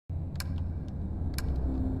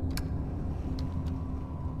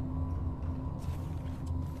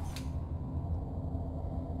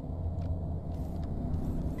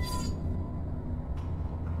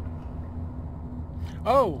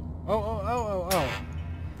Oh!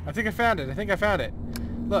 I think I found it.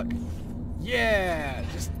 Look. Yeah!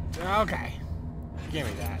 Just... Okay. Give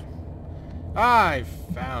me that. I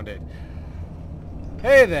found it.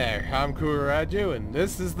 Hey there, I'm Raiju, and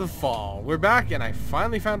this is The Fall. We're back, and I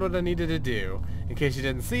finally found what I needed to do. In case you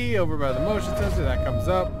didn't see, over by the motion sensor that comes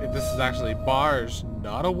up, this is actually bars,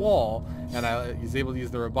 not a wall, and I was able to use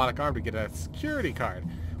the robotic arm to get a security card,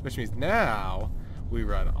 which means now we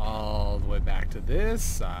run all the way back to this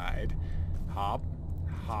side. Hop,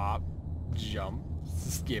 hop, jump,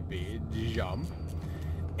 skippy, jump,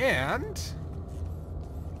 and...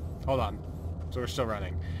 Hold on. So we're still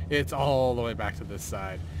running. It's all the way back to this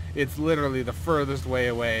side. It's literally the furthest way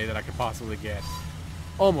away that I could possibly get.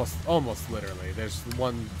 Almost literally. There's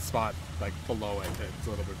one spot like below it that's a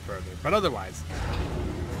little bit further. But otherwise,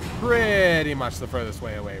 pretty much the furthest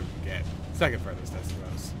way away we can get. Second furthest, I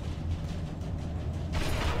suppose.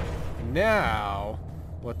 Now,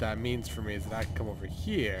 what that means for me is that I can come over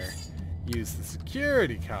here, use the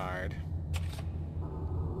security card,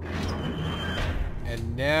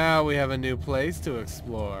 and now we have a new place to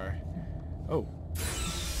explore. Oh.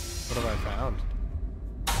 What have I found?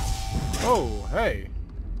 Oh, hey.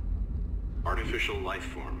 Artificial life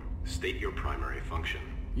form. State your primary function.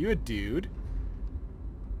 You a dude?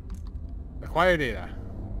 Acquire data.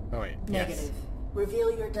 Oh wait. Negative. Yes.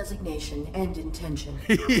 Reveal your designation and intention.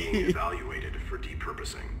 You're being evaluated for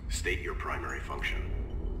depurposing. State your primary function.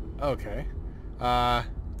 Okay.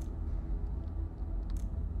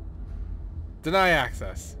 Deny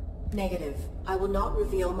access. Negative. I will not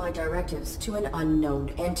reveal my directives to an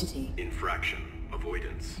unknown entity. Infraction.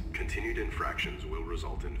 Avoidance. Continued infractions will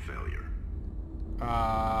result in failure.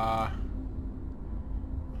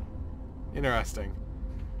 Interesting.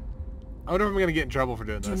 I wonder if I'm gonna get in trouble for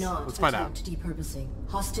doing this. Do not Let's find out. attempt depurposing.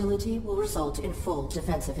 Hostility will result in full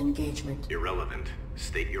defensive engagement. Irrelevant.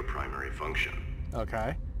 State your primary function.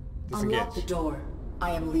 Okay. Unlock the Disengage. door.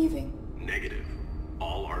 I am leaving. Negative.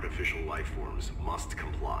 All artificial life forms must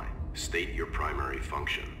comply. State your primary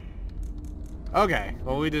function. Okay.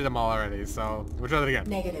 Well, we did them all already, so we'll try that again.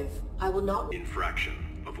 Negative. I will not... Infraction.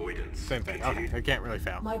 Avoidance. Same thing. Okay. I can't really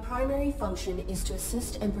fail. My primary function is to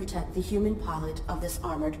assist and protect the human pilot of this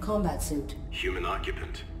armored combat suit. Human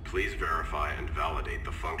occupant, please verify and validate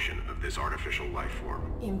the function of this artificial life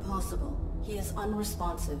form. Impossible. He is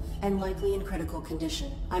unresponsive and likely in critical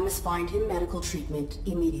condition. I must find him medical treatment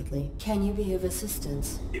immediately. Can you be of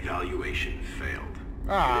assistance? Evaluation failed.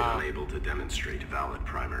 Ah. Unit unable to demonstrate valid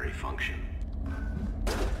primary function.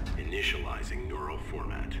 Initializing neural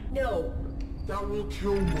format. No. That will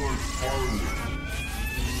kill my pilot.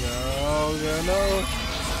 No.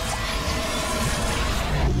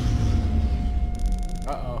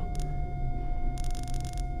 Uh-oh.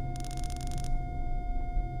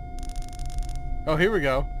 Oh, here we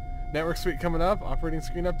go. Network suite coming up. Operating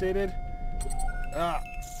screen updated. Ah.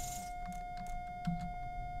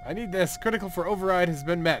 I need this. Critical for override has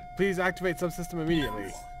been met. Please activate subsystem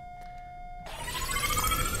immediately.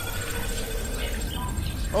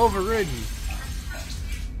 Overridden.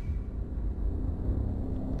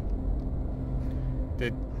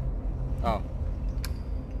 Oh.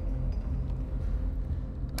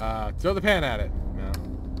 Throw the pan at it. No.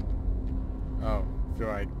 Oh.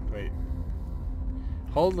 Wait.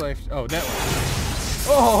 Hold life. Oh, network.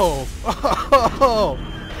 Oh! Oh!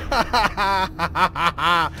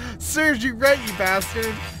 Serves you right, you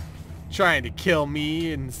bastard! Trying to kill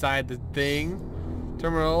me inside the thing.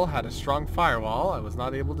 Terminal had a strong firewall. I was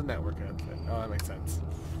not able to network it. Oh, that makes sense.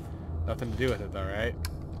 Nothing to do with it though, right?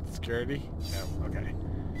 Security? No. Okay.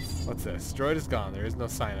 What's this? Droid is gone. There is no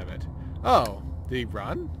sign of it. Oh, did he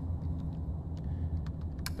run?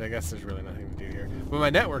 I guess there's really nothing to do here. But my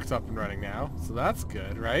network's up and running now, so that's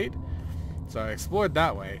good, right? So I explored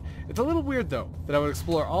that way. It's a little weird though that I would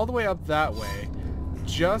explore all the way up that way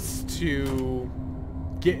just to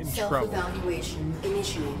get in trouble. Self-evaluation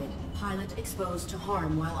initiated. Pilot exposed to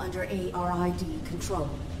harm while under ARID control.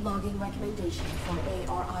 Logging recommendation for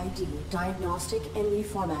ARID diagnostic and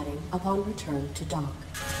reformatting upon return to dock.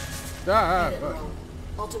 Edit mode.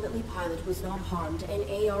 Ultimately, pilot was not harmed and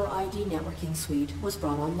ARID networking suite was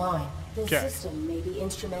brought online. This system may be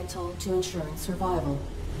instrumental to ensuring survival.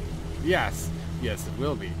 Yes, it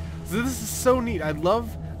will be. So this is so neat. I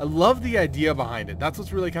love the idea behind it. That's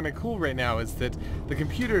what's really kind of cool right now is that the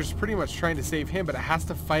computer is pretty much trying to save him, but it has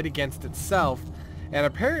to fight against itself and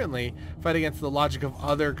apparently fight against the logic of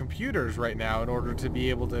other computers right now in order to be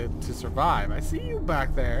able to survive. I see you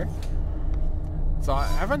back there. So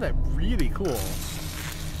I find that really cool.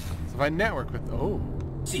 So if I network with... Oh,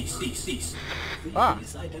 Cease. Ah.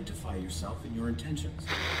 Please identify yourself and your intentions.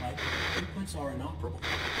 My inputs are inoperable.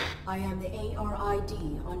 I am the ARID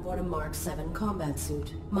on board a Mark 7 combat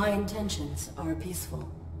suit. My intentions are peaceful.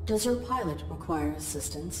 Does your pilot require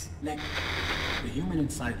assistance? Next, the human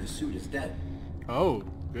inside the suit is dead. Oh,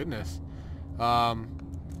 goodness.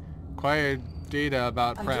 Acquired data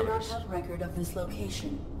about I do not parameters. have record of this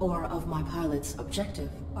location, or of my pilot's objective.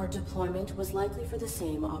 Our deployment was likely for the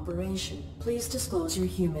same operation. Please disclose your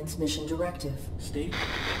human's mission directive. State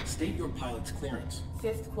your pilot's clearance.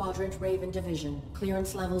 5th Quadrant Raven Division.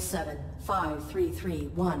 Clearance level 7.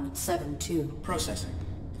 533172. Processing.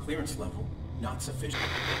 Clearance level not sufficient.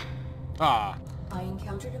 Ah. I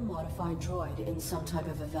encountered a modified droid in some type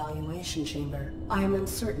of evaluation chamber. I am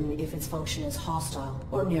uncertain if its function is hostile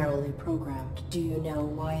or narrowly programmed. Do you know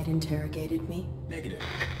why it interrogated me? Negative.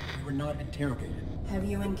 We were not interrogated. Have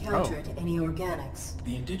you encountered any organics?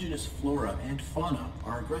 The indigenous flora and fauna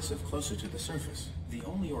are aggressive closer to the surface. The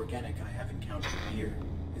only organic I have encountered here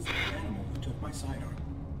is the animal who took my sidearm.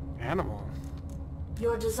 Animal.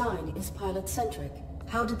 Your design is pilot-centric.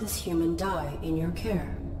 How did this human die in your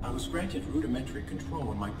care? I was granted rudimentary control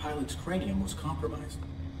when my pilot's cranium was compromised.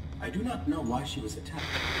 I do not know why she was attacked,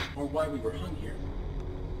 or why we were hung here.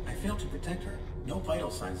 I failed to protect her. No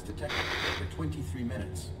vital signs detected for 23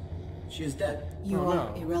 minutes. She is dead. You Oh, are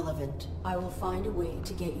no. irrelevant. I will find a way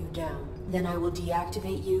to get you down. Then I will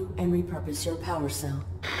deactivate you and repurpose your power cell.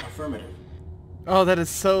 Affirmative. Oh, that is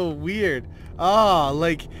so weird. Ah,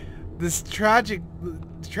 like this tragedy.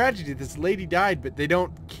 This lady died, but they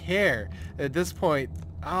don't care at this point.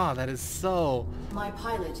 Ah, that is so. My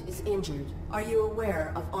pilot is injured. Are you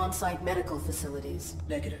aware of on-site medical facilities?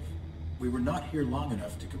 Negative. We were not here long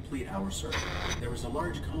enough to complete our search. There is a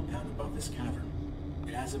large compound above this cavern.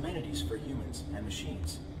 It has amenities for humans and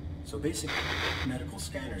machines. So basic medical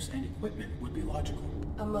scanners and equipment would be logical.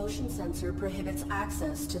 A motion sensor prohibits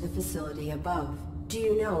access to the facility above. Do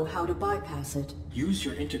you know how to bypass it? Use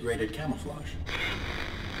your integrated camouflage.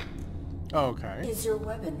 Okay. Is your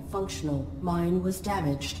weapon functional? Mine was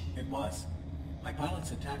damaged. It was. My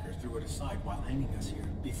pilot's attacker threw it aside while hanging us here.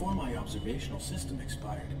 Before my observational system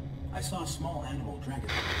expired, I saw a small animal drag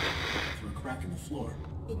it through a crack in the floor.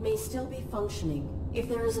 It may still be functioning. If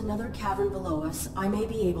there is another cavern below us, I may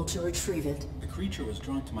be able to retrieve it. The creature was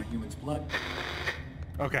drawn to my human's blood.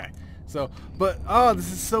 Okay. So, but oh,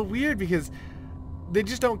 this is so weird because they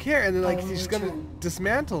just don't care, and they're like, I will he's gonna return.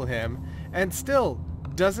 dismantle him, and still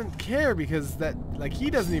doesn't care because that, like, he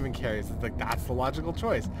doesn't even care. It's like that's the logical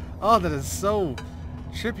choice. Oh, that is so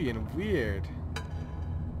trippy and weird.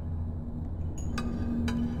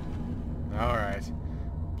 All right.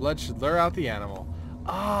 Blood should lure out the animal.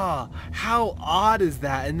 Ah, how odd is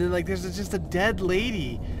that? And then like there's just a dead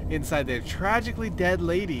lady inside there, tragically dead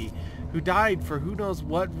lady who died for who knows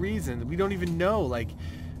what reason. We don't even know. Like,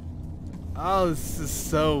 oh, this is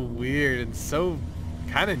so weird and so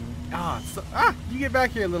kind of you get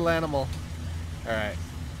back here, little animal. All right,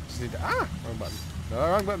 just need to wrong button. No,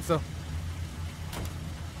 wrong button. So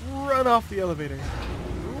run off the elevator.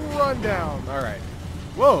 Run down. All right.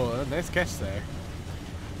 Whoa, nice catch there.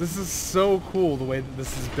 This is so cool the way that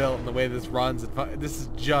this is built and the way this runs. This is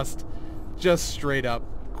just straight up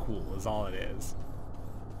cool is all it is.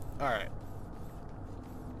 Alright.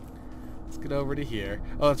 Let's get over to here.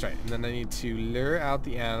 Oh, that's right. And then I need to lure out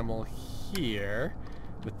the animal here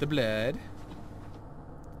with the blood.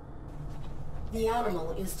 The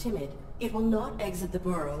animal is timid. It will not exit the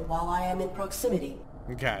burrow while I am in proximity.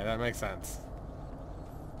 Okay, that makes sense.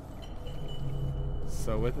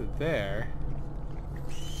 So with it there,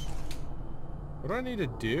 what do I need to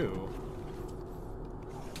do?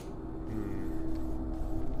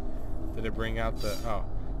 Did it bring out the... Oh.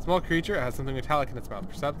 Small creature, it has something metallic in its mouth.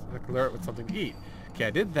 Percepts, I can lure it with something to eat. Okay, I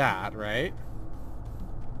did that, right?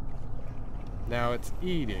 Now it's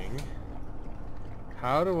eating.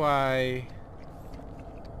 How do I...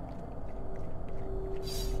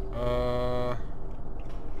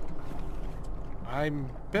 I'm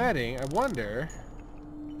betting, I wonder...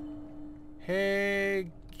 Hey,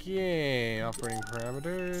 game. Operating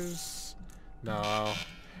parameters. No.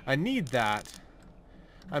 I need that.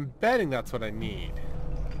 I'm betting that's what I need.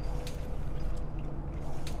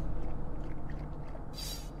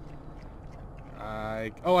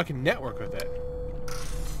 Oh, I can network with it.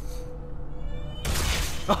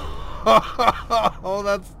 Oh,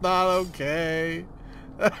 that's not okay.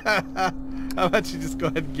 How about you just go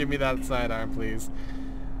ahead and give me that sidearm, please?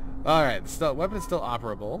 Alright, the weapon is still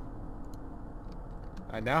operable.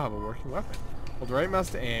 I now have a working weapon. Hold the right mouse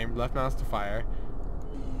to aim, left mouse to fire.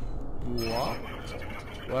 Whoa.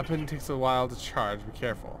 Weapon takes a while to charge, be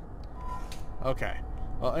careful. Okay.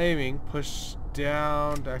 While aiming, push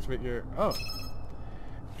down to activate your... Oh.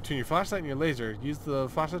 Between your flashlight and your laser, use the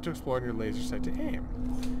flashlight to explore and your laser sight to aim.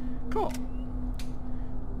 Cool.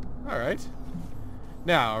 Alright.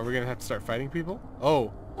 Now, are we going to have to start fighting people?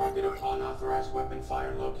 Oh. Target of unauthorized weapon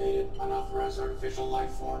fire located. Unauthorized artificial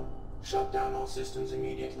life form. Shut down all systems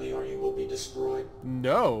immediately or you will be destroyed.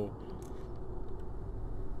 No.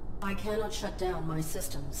 I cannot shut down my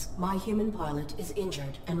systems. My human pilot is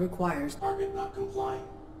injured and requires... Target not complying.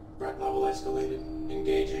 Threat level escalated.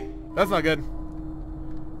 Engaging. That's not good.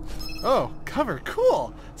 Oh, cover.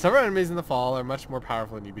 Cool. Several enemies in the fall are much more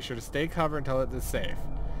powerful than you. Be sure to stay cover until it is safe.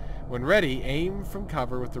 When ready, aim from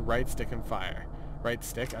cover with the right stick and fire. Right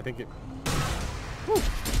stick? I think it... Woo.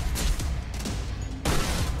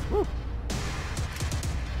 Woo.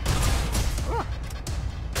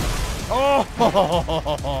 Ah.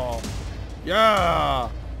 Oh! Yeah!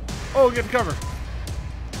 Oh, get cover.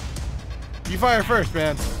 You fire first,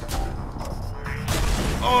 man.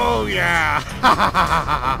 Oh, yeah!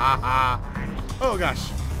 Oh,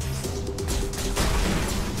 gosh.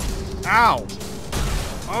 Ow!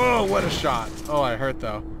 Oh, what a shot. Oh, I hurt,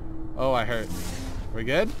 though. Oh, I hurt. We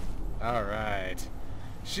good? Alright.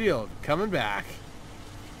 Shield, coming back.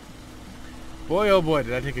 Boy, oh boy,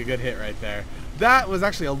 did I take a good hit right there. That was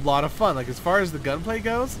actually a lot of fun. Like, as far as the gunplay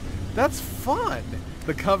goes, that's fun.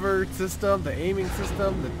 The cover system, the aiming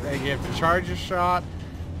system, you have to charge a shot.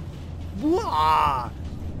 Wah!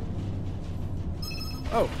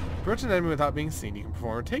 Oh, approach an enemy without being seen. You can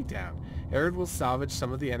perform a takedown. Arid will salvage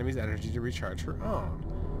some of the enemy's energy to recharge her own.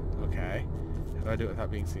 Okay. How do I do it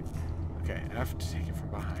without being seen? Okay, F to take it from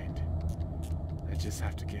behind. I just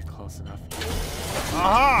have to get close enough.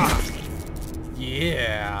 Aha!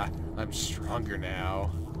 Yeah! I'm stronger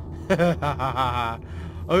now.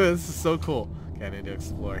 Oh, this is so cool. Okay, I need to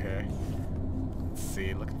explore here. Let's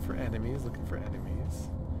see, looking for enemies, looking for enemies.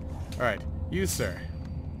 Alright, you, sir.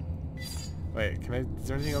 Wait, is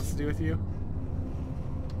there anything else to do with you?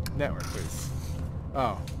 Network, please.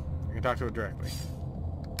 Oh, I can talk to it directly.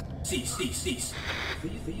 Cease.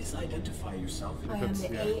 Please identify yourself. I am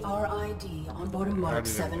the ARID on board a Mark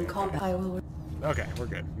 7 combat. I will... Okay, we're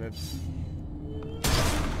good.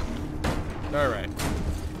 Alright.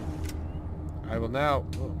 I will now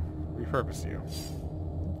repurpose you.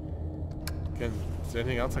 Is there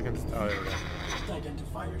anything else I can... Oh, there we go.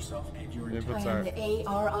 Identify yourself and your Inputs I am are... the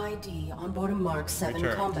ARID on board a Mark 7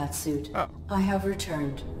 Returned. combat suit. Oh. I have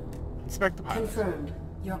returned. Inspect the pilot. Confirmed.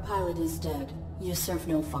 Your pilot is dead. You serve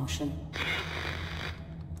no function.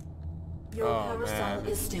 Your power cell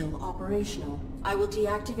is still operational. I will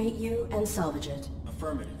deactivate you and salvage it.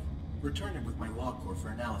 Affirmative. Return it with my log core for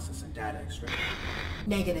analysis and data extraction.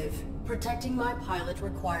 Negative. Protecting my pilot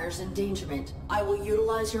requires endangerment. I will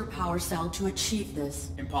utilize your power cell to achieve this.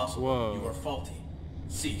 Impossible. Whoa. You are faulty.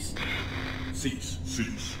 Cease.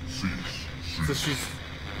 So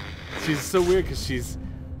she's so weird because she's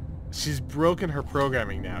broken her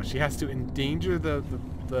programming now. She has to endanger the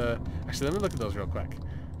actually, let me look at those real quick.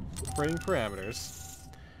 Operating parameters.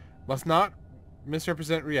 Must not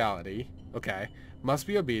misrepresent reality. Okay. Must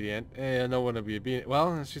be obedient. No one will be obedient.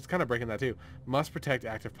 Well, she's kind of breaking that too. Must protect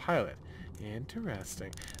active pilot.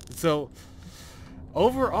 Interesting. So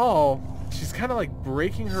overall, she's kind of like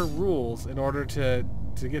breaking her rules in order to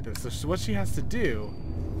get this. So what she has to do,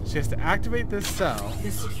 she has to activate this cell.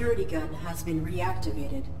 The security gun has been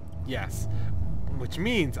reactivated. Yes. Which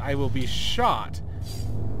means I will be shot.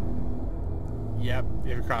 Yep,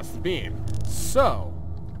 across the beam. So,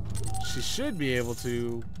 she should be able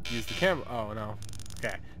to use the camera. Oh, no.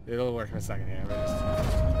 Okay. It'll work in a second here.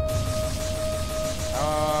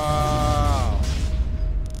 Oh!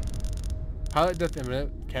 Pilot death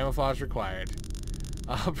imminent. Camouflage required.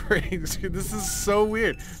 Operating. This is so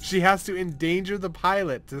weird. She has to endanger the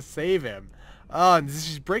pilot to save him. Oh, and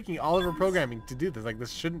she's breaking all of her programming to do this. Like,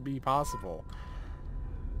 this shouldn't be possible.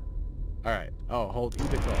 Alright. Oh, hold E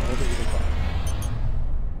to claw. Hold the E to claw.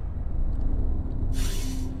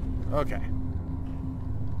 Okay.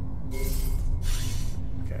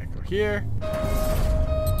 Okay, go here. I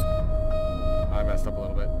messed up a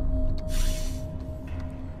little bit.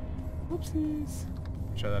 Whoopsies.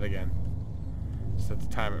 Try that again. Just have to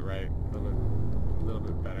time it right. A little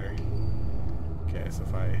bit better. Okay, so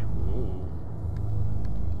if I... Ooh.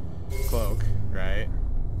 Cloak, right?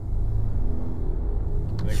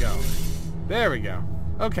 There we go. There we go.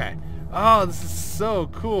 Okay. Oh, this is so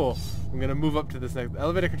cool. I'm gonna move up to this next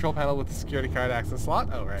elevator control panel with the security card access slot.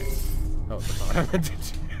 Oh, right. Oh, that's not what I meant to do.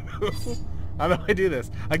 How do I do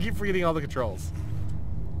this? I keep forgetting all the controls.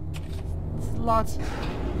 Slot.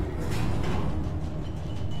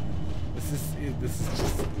 This this is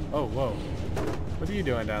just... Oh, whoa. What are you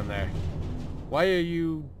doing down there? Why are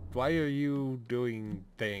you doing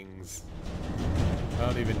things? I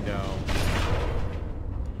don't even know.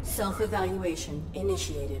 Self-evaluation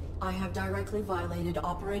initiated. I have directly violated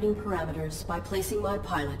operating parameters by placing my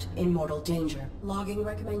pilot in mortal danger. Logging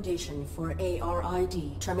recommendation for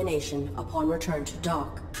ARID termination upon return to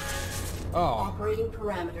dock. Oh. Operating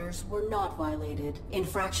parameters were not violated.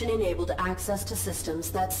 Infraction enabled access to systems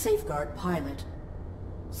that safeguard pilot.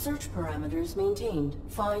 Search parameters maintained.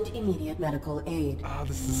 Find immediate medical aid. Oh,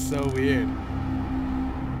 this is so weird.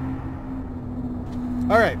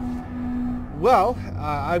 Alright. Well,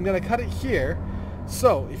 I'm going to cut it here.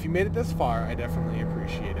 So, if you made it this far, I definitely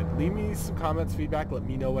appreciate it. Leave me some comments, feedback. Let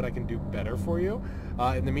me know what I can do better for you.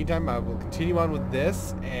 In the meantime, I will continue on with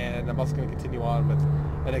this, and I'm also going to continue on with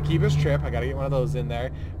an Akiba's trip. I got to get one of those in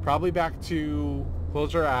there. Probably back to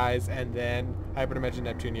Close Your Eyes, and then Hyperdimension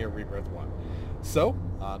Neptunia Rebirth 1. So,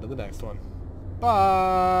 on to the next one.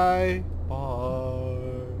 Bye! Bye!